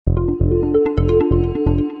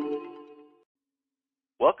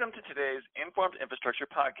today's Informed Infrastructure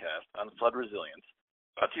podcast on flood resilience,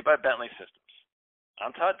 brought to you by Bentley Systems.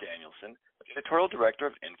 I'm Todd Danielson, Editorial Director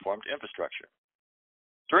of Informed Infrastructure.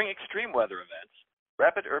 During extreme weather events,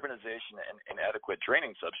 rapid urbanization and inadequate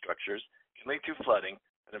draining substructures can lead to flooding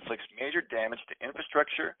that inflicts major damage to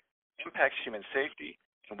infrastructure, impacts human safety,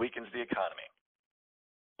 and weakens the economy.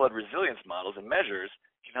 Flood resilience models and measures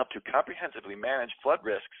can help to comprehensively manage flood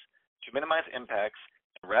risks to minimize impacts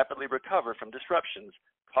and rapidly recover from disruptions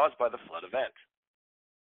caused by the flood event.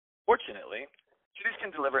 Fortunately, cities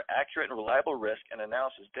can deliver accurate and reliable risk and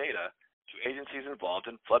analysis data to agencies involved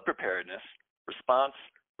in flood preparedness, response,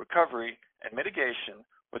 recovery, and mitigation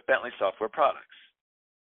with Bentley software products.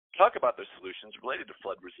 To talk about their solutions related to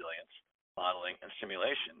flood resilience, modeling, and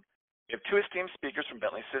simulation, we have two esteemed speakers from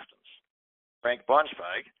Bentley Systems, Frank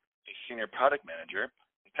Braunschweig, a Senior Product Manager,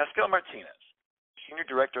 and Pascal Martinez, Senior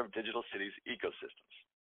Director of Digital Cities Ecosystems.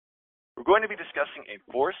 We're going to be discussing a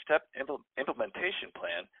 4-step implementation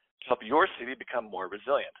plan to help your city become more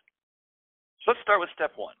resilient. So let's start with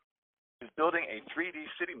step 1, is building a 3D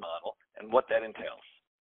city model and what that entails.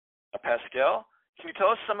 Pascal, can you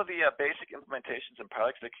tell us some of the basic implementations and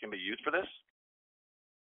products that can be used for this?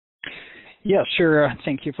 Yeah, sure.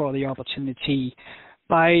 Thank you for the opportunity.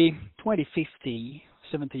 By 2050,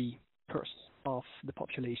 70% of the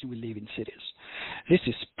population will live in cities. This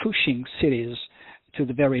is pushing cities to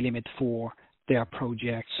the very limit for their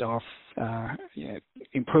projects of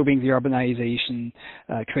improving the urbanization,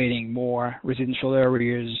 creating more residential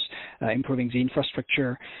areas, improving the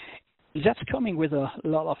infrastructure. That's coming with a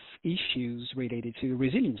lot of issues related to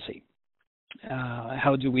resiliency.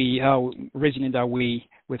 How resilient are we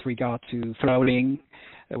with regard to flooding,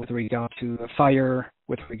 with regard to fire,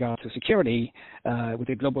 with regard to security, with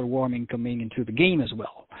the global warming coming into the game as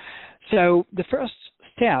well. So the first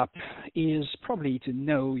step is probably to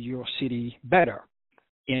know your city better.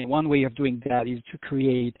 And one way of doing that is to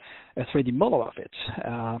create a 3D model of it.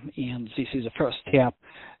 And this is the first step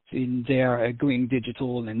in their going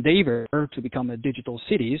digital endeavor to become a digital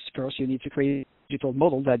cities. First, you need to create a digital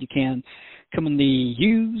model that you can commonly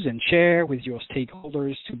use and share with your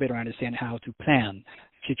stakeholders to better understand how to plan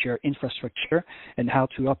future infrastructure and how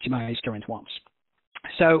to optimize current ones.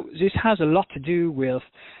 So this has a lot to do with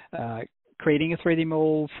creating a 3D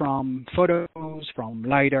model from photos, from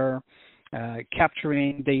LiDAR,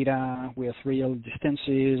 capturing data with real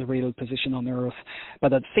distances, real position on Earth.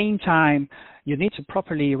 But at the same time, you need to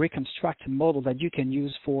properly reconstruct a model that you can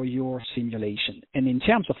use for your simulation. And in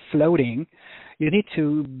terms of floating, you need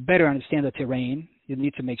to better understand the terrain. You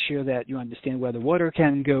need to make sure that you understand where the water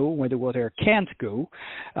can go, where the water can't go.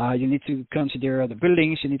 You need to consider the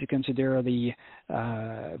buildings. You need to consider the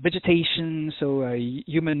vegetation, so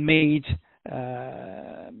human-made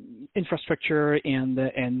infrastructure and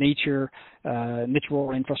natural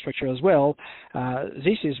infrastructure as well.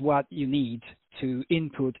 This is what you need to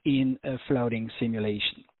input in a floating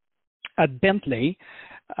simulation. At Bentley,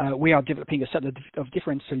 we are developing a set of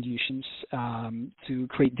different solutions to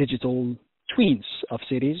create digital twins of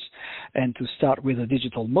cities, and to start with a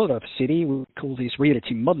digital model of a city. We call this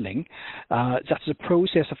reality modeling. That's the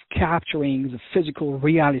process of capturing the physical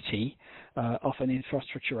reality of an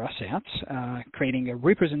infrastructure asset, creating a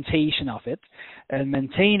representation of it, and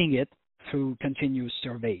maintaining it through continuous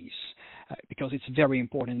surveys, because it's very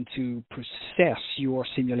important to process your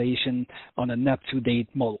simulation on an up-to-date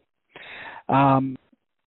model.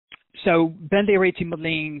 So Bentley Reality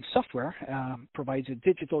Modeling software provides a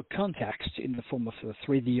digital context in the form of a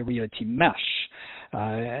 3D reality mesh.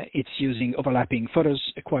 It's using overlapping photos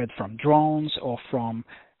acquired from drones or from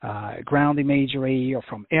ground imagery or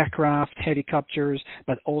from aircraft, helicopters,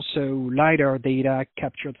 but also LiDAR data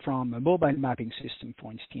captured from a mobile mapping system,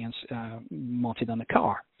 for instance, mounted on a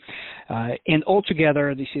car. And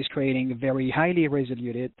altogether, this is creating a very highly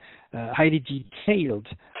resolute, highly detailed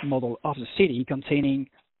model of the city containing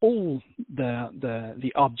all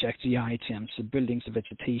the objects, the items, the buildings, the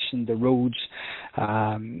vegetation, the roads,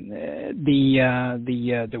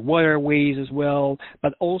 the waterways as well,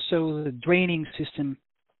 but also the draining system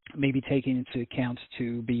may be taken into account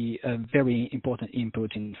to be a very important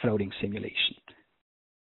input in floating simulation.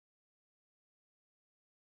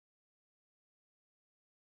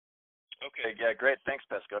 Okay, yeah, great. Thanks,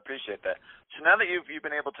 Pascal. I appreciate that. So now that you've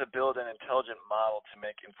been able to build an intelligent model to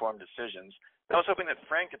make informed decisions, I was hoping that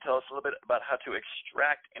Frank could tell us a little bit about how to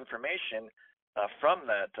extract information from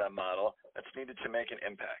that model that's needed to make an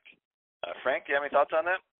impact. Frank, do you have any thoughts on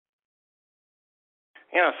that?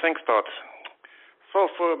 Yeah, thanks, Todd. So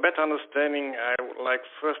for a better understanding, I would like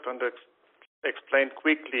first to explain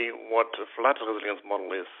quickly what a flood resilience model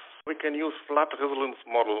is. We can use flood resilience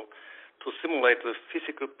model to simulate the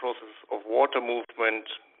physical process of water movement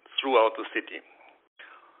throughout the city.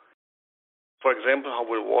 For example, how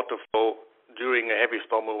will water flow during a heavy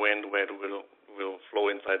storm event, where it will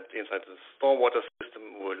flow inside the stormwater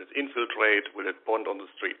system? Will it infiltrate? Will it pond on the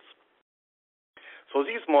streets? So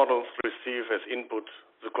these models receive as input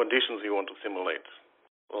the conditions you want to simulate,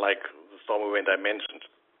 like the storm event I mentioned.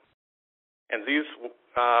 And these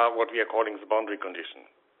are what we are calling the boundary condition.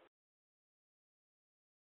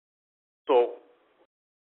 So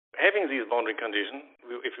having these boundary conditions,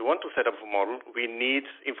 if we want to set up a model, we need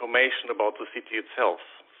information about the city itself.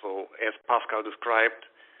 So as Pascal described,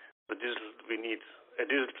 we need a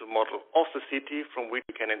digital model of the city from which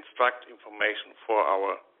we can extract information for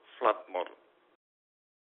our flood model.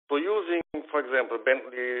 So using, for example,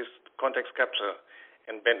 Bentley's context capture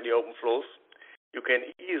and Bentley OpenFlows, you can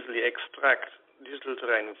easily extract digital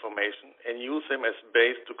terrain information and use them as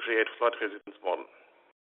base to create flood resilience model.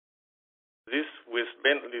 This, with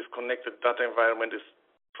Bentley's connected data environment, is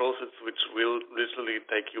a process which will literally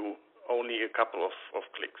take you only a couple of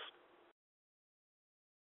clicks.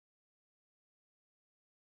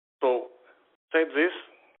 So, said this,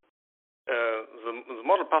 the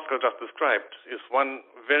model Pascal just described is one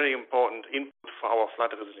very important input for our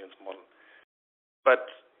flood resilience model. But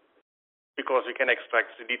because we can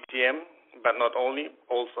extract the DTM, but not only,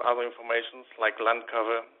 also other informations like land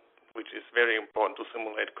cover, which is very important to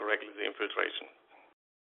simulate correctly the infiltration.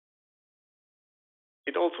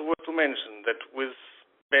 It also worth to mention that with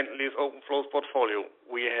Bentley's OpenFlows portfolio,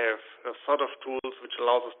 we have a sort of tools which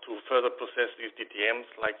allows us to further process these DTMs,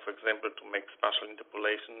 like, for example, to make spatial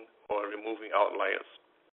interpolation or removing outliers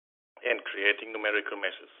and creating numerical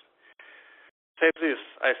meshes. Said this,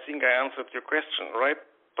 I think I answered your question, right,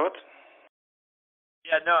 Todd?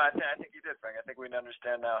 Yeah, no, I think you did, Frank. I think we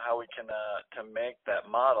understand now how we can to make that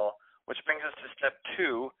model, which brings us to step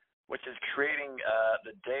 2, which is creating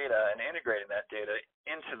the data and integrating that data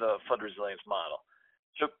into the flood resilience model.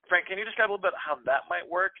 So, Frank, can you describe a little bit how that might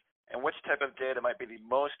work and which type of data might be the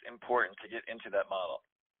most important to get into that model?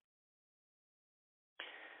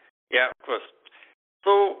 Yeah, of course.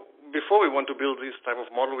 So, before we want to build this type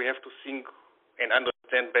of model, we have to think and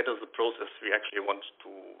understand better the process we actually want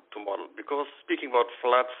to model. Because speaking about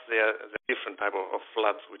floods, there are different type of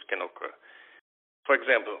floods which can occur. For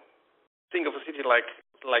example, think of a city like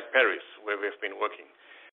Paris, where we have been working.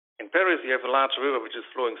 In Paris, you have a large river which is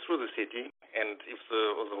flowing through the city, and if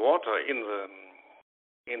the water in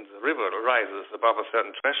the river rises above a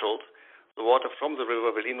certain threshold, the water from the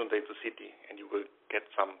river will inundate the city, and you will get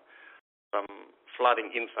some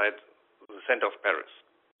flooding inside the center of Paris.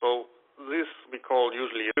 So this we call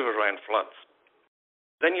usually riverine floods.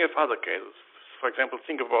 Then you have other cases. For example,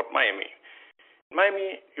 think about Miami. In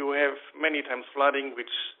Miami, you have many times flooding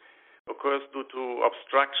which occurs due to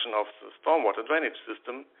obstruction of the stormwater drainage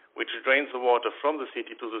system, which drains the water from the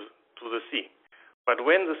city to the sea. But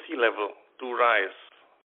when the sea level do rise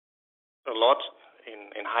a lot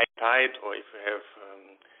in high tide, or if you have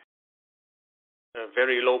a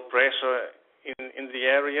very low pressure in the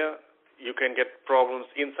area, you can get problems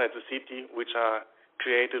inside the city which are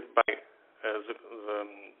created by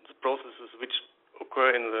the processes which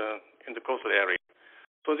occur in the coastal area.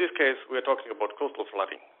 So in this case, we are talking about coastal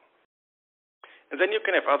flooding. And then you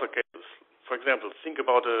can have other cases. For example, think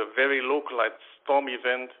about a very localized storm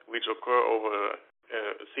event which occur over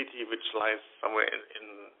a city which lies somewhere in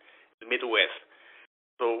the Midwest.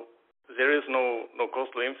 So there is no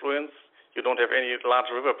coastal influence. You don't have any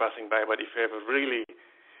large river passing by, but if you have a really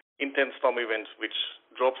intense storm event which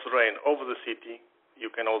drops rain over the city,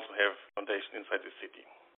 you can also have inundation inside the city.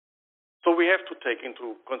 So we have to take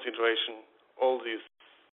into consideration all these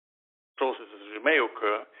processes which may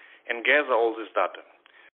occur and gather all this data.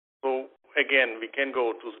 So again, we can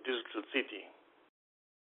go to the digital city,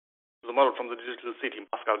 the model from the digital city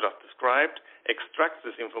Pascal just described, extract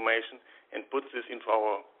this information and put this into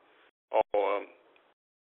our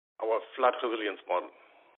flood resilience model.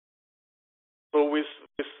 So with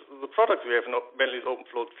the products we have in Bentley's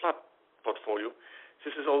OpenFlows flood portfolio,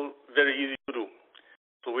 this is all very easy to do.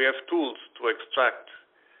 So we have tools to extract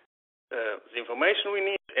the information we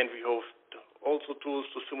need, and we have also tools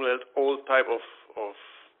to simulate all type of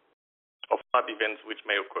flood events which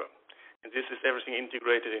may occur. And this is everything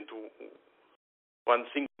integrated into one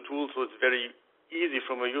single tool, so it's very easy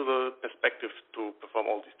from a user perspective to perform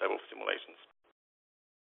all these type of simulations.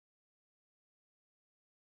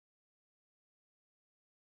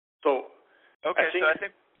 So, okay, I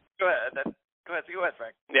think go ahead,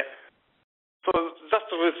 Frank. Yeah. So just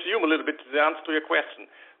to resume a little bit the answer to your question,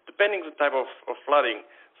 depending on the type of flooding,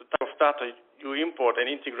 the type of data you import and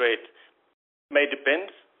integrate may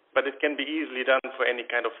depend. but it can be easily done for any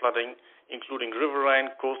kind of flooding, including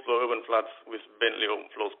riverine, coastal, or urban floods with Bentley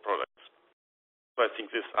OpenFlows products. So I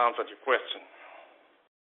think this answered your question.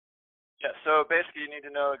 Yeah, so basically you need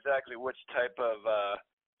to know exactly which type of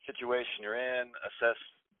situation you're in, assess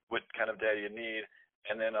what kind of data you need,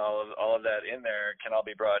 and then all of that in there can all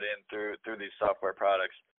be brought in through these software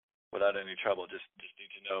products without any trouble. Just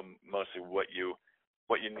need to know mostly what you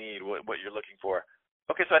need, what you're looking for.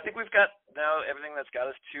 Okay, so I think we've got now everything that's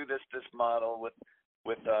got us to this model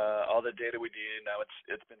with all the data we need. Now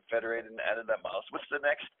it's been federated and added that model. So what's the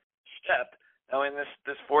next step? Now in this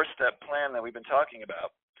 4-step plan that we've been talking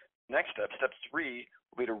about, next step 3,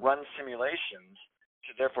 will be to run simulations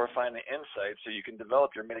to therefore find the insights so you can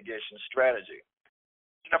develop your mitigation strategy.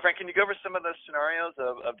 Now, Frank, can you go over some of the scenarios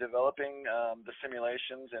of developing the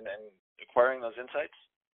simulations and acquiring those insights?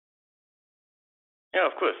 Yeah,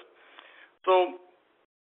 of course. So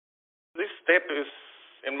this step is,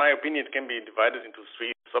 in my opinion, can be divided into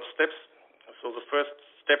 3 sub-steps. So the first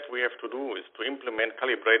step we have to do is to implement,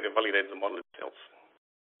 calibrate, and validate the model itself.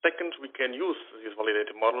 Second, we can use this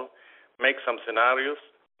validated model, make some scenarios,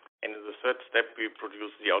 and in the third step, we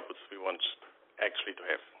produce the outputs we want actually to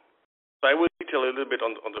have. So I will detail a little bit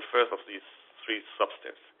on the first of these 3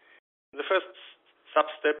 sub-steps. In the first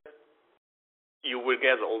sub-step, you will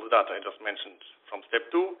gather all the data I just mentioned from step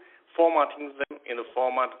 2, formatting them in a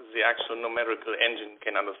format the actual numerical engine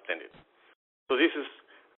can understand it. So this is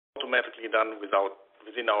automatically done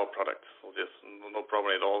within our product. So there's no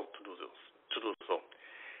problem at all to do so.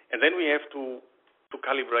 And then we have to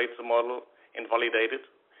calibrate the model and validate it.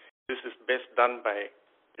 This is best done by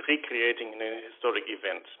recreating an historic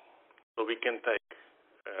event. So we can take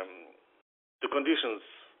the conditions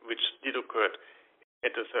which did occur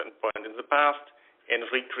at a certain point in the past and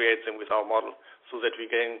recreate them with our model so that we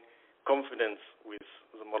gain confidence with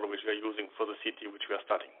the model which we are using for the city which we are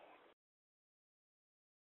studying.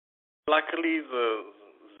 Luckily,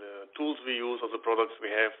 the tools we use or the products we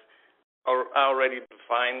have are already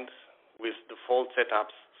defined with default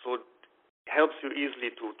setups, so it helps you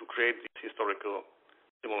easily to create these historical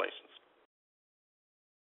simulations.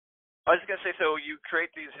 I was going to say, so you create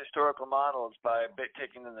these historical models by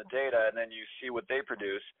taking in the data, and then you see what they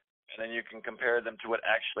produce, and then you can compare them to what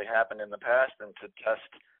actually happened in the past and to test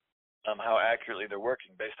how accurately they're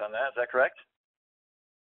working based on that. Is that correct?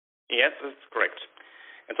 Yes, that's correct.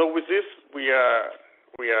 And so with this, we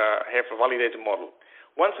have a validated model.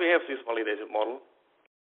 Once we have this validated model,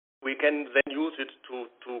 we can then use it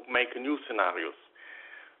to make new scenarios.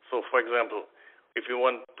 So, for example, if you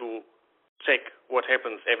want to check what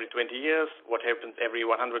happens every 20 years, what happens every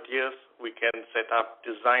 100 years, we can set up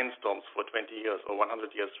design storms for 20 years or 100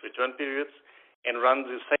 years return periods and run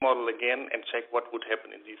the same model again and check what would happen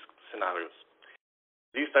in these scenarios.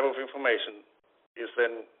 This type of information is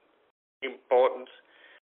then important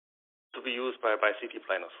to be used by city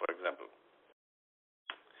planners, for example.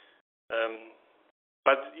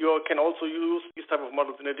 But you can also use these type of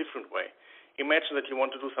models in a different way. Imagine that you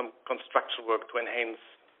want to do some construction work to enhance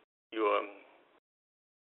your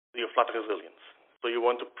flood resilience. So you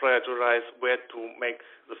want to prioritize where to make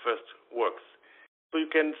the first works. So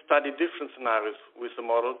you can study different scenarios with the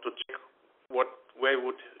model to check where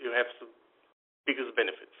would you have the biggest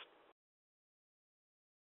benefits.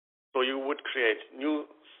 So you would create new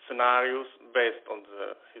scenarios based on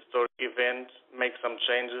the historic event, make some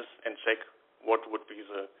changes, and check what would be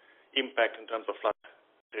the impact in terms of flood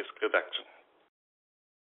risk reduction.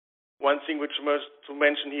 One thing which to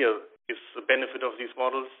mention here is the benefit of these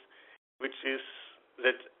models, which is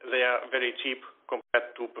that they are very cheap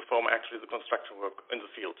compared to perform actually the construction work in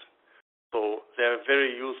the field. So they are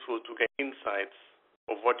very useful to get insights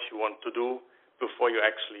of what you want to do before you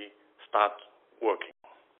actually start working.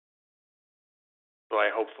 So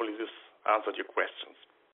hopefully this answered your questions.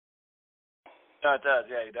 No, it does.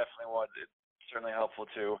 Yeah, you definitely want it. It's certainly helpful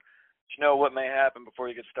to know what may happen before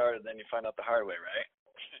you get started, then you find out the hard way, right?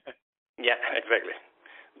 Yeah, exactly.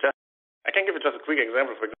 I can give you just a quick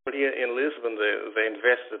example. For example, here in Lisbon, they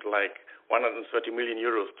invested like 130 million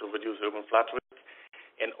euros to reduce urban flood risk,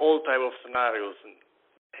 and all type of scenarios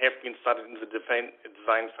have been studied in the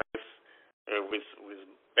design phase with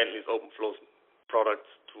Bentley's OpenFlows products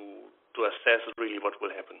to assess really what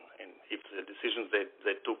will happen and if the decisions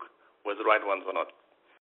they took were the right ones or not.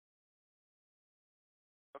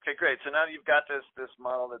 Okay, great. So now you've got this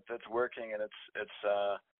model that's working and it's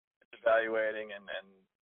evaluating and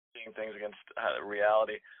seeing things against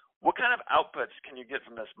reality. What kind of outputs can you get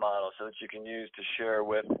from this model so that you can use to share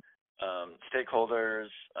with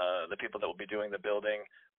stakeholders, the people that will be doing the building?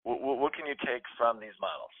 What can you take from these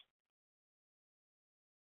models?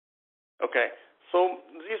 Okay, So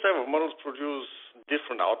these type of models produce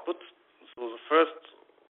different outputs. So the first,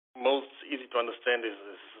 most easy to understand is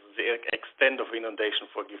the extent of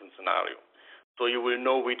inundation for a given scenario. So you will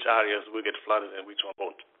know which areas will get flooded and which one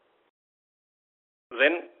won't.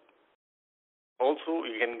 Then also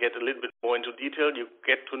you can get a little bit more into detail. You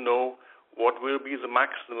get to know what will be the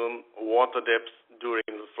maximum water depth during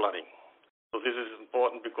the flooding. So this is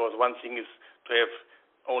important because one thing is to have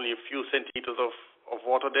only a few centimeters of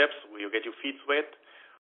water depth where you get your feet wet,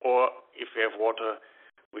 or if you have water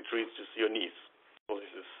which reaches your knees. So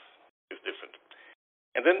this is different.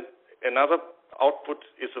 And then another output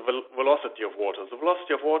is the velocity of water. The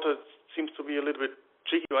velocity of water seems to be a little bit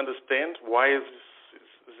tricky to understand. Why is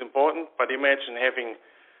this important? But imagine having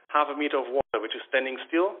half a meter of water which is standing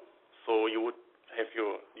still, so you would have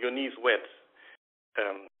your knees wet,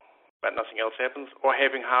 but nothing else happens, or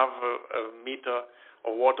having half a meter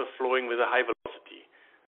of water flowing with a high velocity.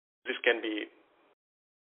 This can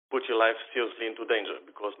put your life seriously into danger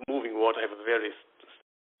because moving water has a very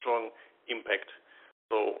strong impact.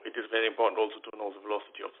 So it is very important also to know the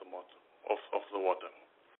velocity of the water.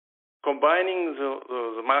 Combining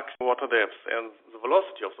the maximum water depth and the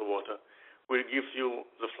velocity of the water will give you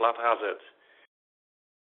the flood hazard.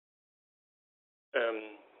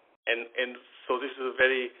 And so this is a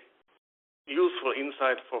very useful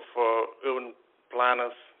insight for urban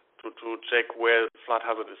planners to check where flood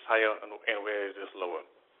hazard is higher and where it is lower.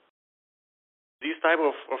 These type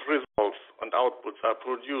of results and outputs are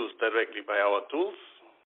produced directly by our tools,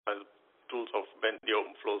 by the tools of Bentley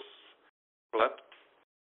OpenFlows Flood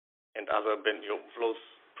and other Bentley OpenFlows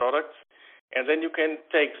products. And then you can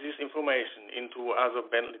take this information into other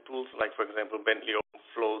Bentley tools, like for example Bentley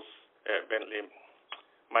OpenFlows, Bentley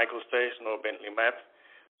MicroStation or Bentley Map,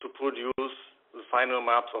 to produce the final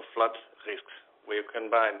maps of flood risks, where you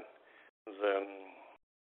combine the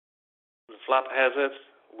flood hazard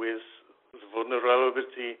with the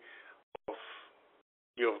vulnerability of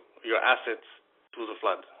your assets to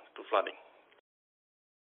flooding.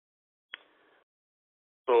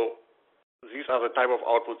 So these are the type of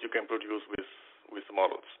outputs you can produce with the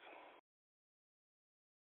models.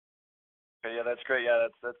 Okay, yeah, that's great. Yeah,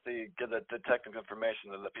 that's the technical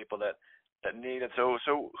information of the people that need it. So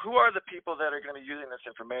who are the people that are going to be using this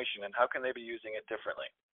information, and how can they be using it differently?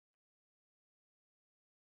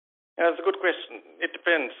 Yeah, that's a good question. It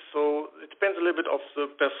depends. So it depends a little bit of the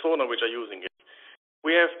persona which are using it.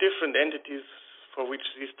 We have different entities for which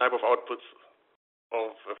these type of outputs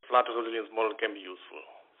of a flood resilience model can be useful.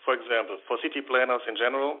 For example, for city planners in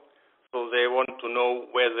general, so they want to know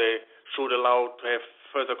where they should allow to have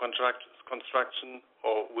further construction,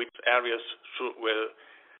 or which areas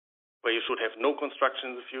where you should have no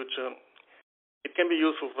construction in the future. It can be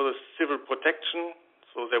useful for the civil protection,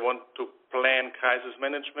 so they want to plan crisis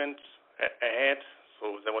management ahead,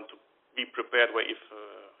 so they want to be prepared where if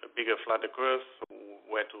a bigger flood occurs, so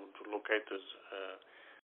where to locate those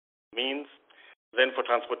means. Then for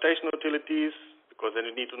transportation utilities, because then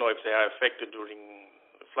you need to know if they are affected during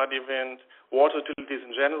a flood event. Water utilities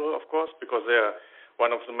in general, of course, because they are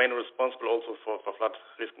one of the main responsible also for flood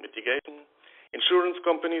risk mitigation. Insurance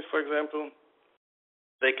companies, for example,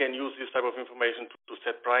 they can use this type of information to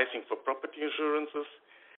set pricing for property insurances.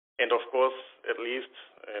 And of course, at least,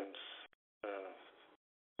 and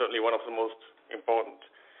certainly one of the most important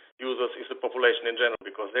users is the population in general,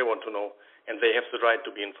 because they want to know and they have the right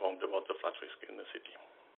to be informed about the flood risk in the city.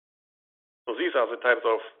 So these are the types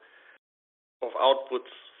of outputs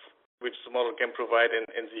which the model can provide, and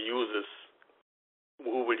the users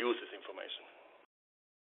who will use this information.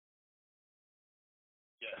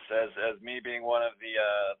 Yes, as me being one of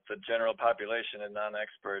the general population and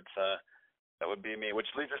non-experts, that would be me. Which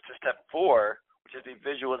leads us to step 4, which is the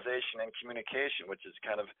visualization and communication, which is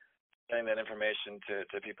kind of getting that information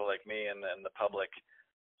to people like me and the public.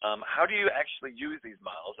 How do you actually use these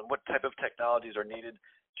models, and what type of technologies are needed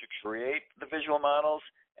to create the visual models,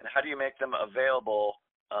 and how do you make them available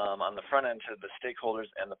on the front end to the stakeholders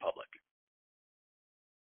and the public?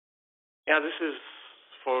 Yeah, this is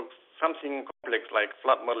for something complex like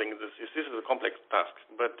flood modeling. This is a complex task,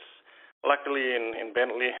 but luckily in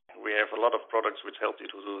Bentley we have a lot of products which help you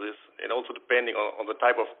to do this, and also depending on the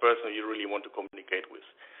type of person you really want to communicate with.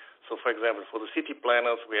 So for example, for the city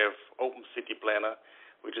planners, we have Open City Planner,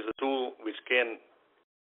 which is a tool which can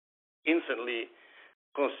instantly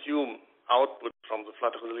consume output from the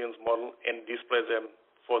flood resilience model and display them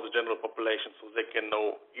for the general population, so they can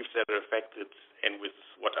know if they're affected and with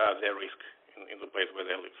what are their risks in the place where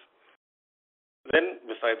they live. Then,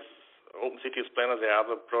 besides Open Cities Planner, there are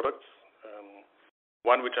other products.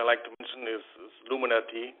 One which I like to mention is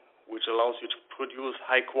Luminati, which allows you to produce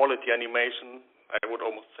high-quality animation I would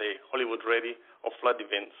almost say Hollywood ready, of flood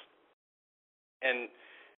events. And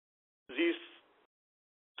these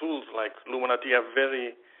tools like Luminati are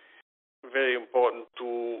very, very important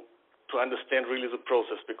to understand really the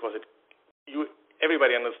process, because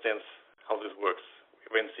everybody understands how this works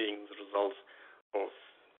when seeing the results of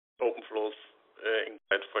open flows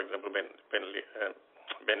inside, for example,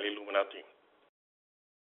 Bentley Luminati.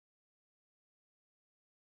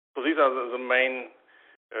 So these are the main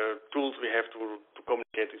tools we have to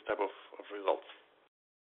communicate this type of results.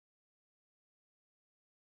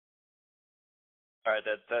 All right,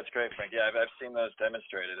 that's great, Frank. Yeah, I've seen those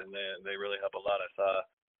demonstrated, and they really help a lot. I saw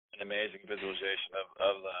an amazing visualization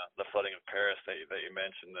of the flooding of Paris that you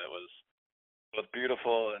mentioned that was both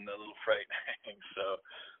beautiful and a little frightening. So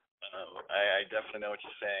I definitely know what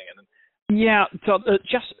you're saying. And yeah, so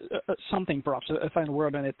just something, perhaps a final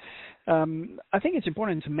word on it. I think it's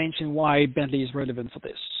important to mention why Bentley is relevant for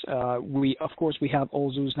this. Of course, we have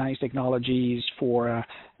all those nice technologies for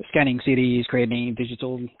scanning cities, creating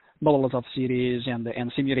digital models of cities, and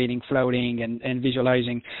simulating floating and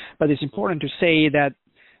visualizing. But it's important to say that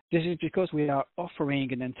this is because we are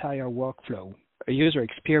offering an entire workflow, a user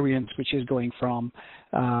experience, which is going from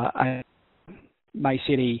my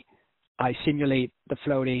city, I simulate the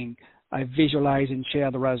floating, I visualize and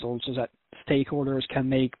share the results so that stakeholders can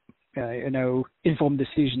make informed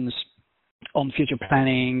decisions on future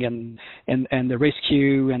planning and the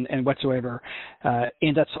rescue and whatsoever.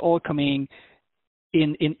 And that's all coming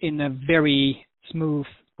in a very smooth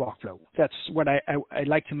workflow. That's what I'd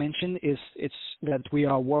like to mention, is it's that we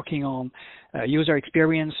are working on user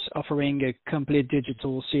experience, offering a complete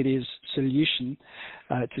digital cities solution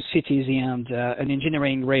to cities, and an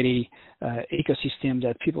engineering-ready ecosystem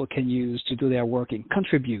that people can use to do their work and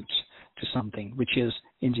contribute to something, which is,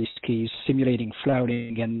 in this case, simulating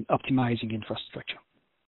floating and optimizing infrastructure.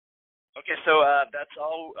 Okay, so that's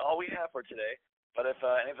all we have for today. But if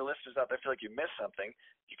any of the listeners out there feel like you missed something,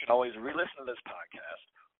 you can always re-listen to this podcast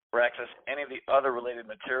or access any of the other related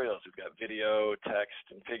materials. We've got video, text,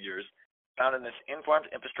 and figures found in this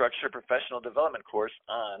Informed Infrastructure Professional Development course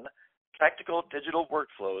on practical digital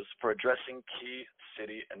workflows for addressing key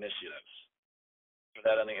city initiatives. For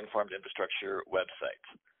that on the Informed Infrastructure website.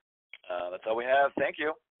 That's all we have. Thank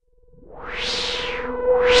you.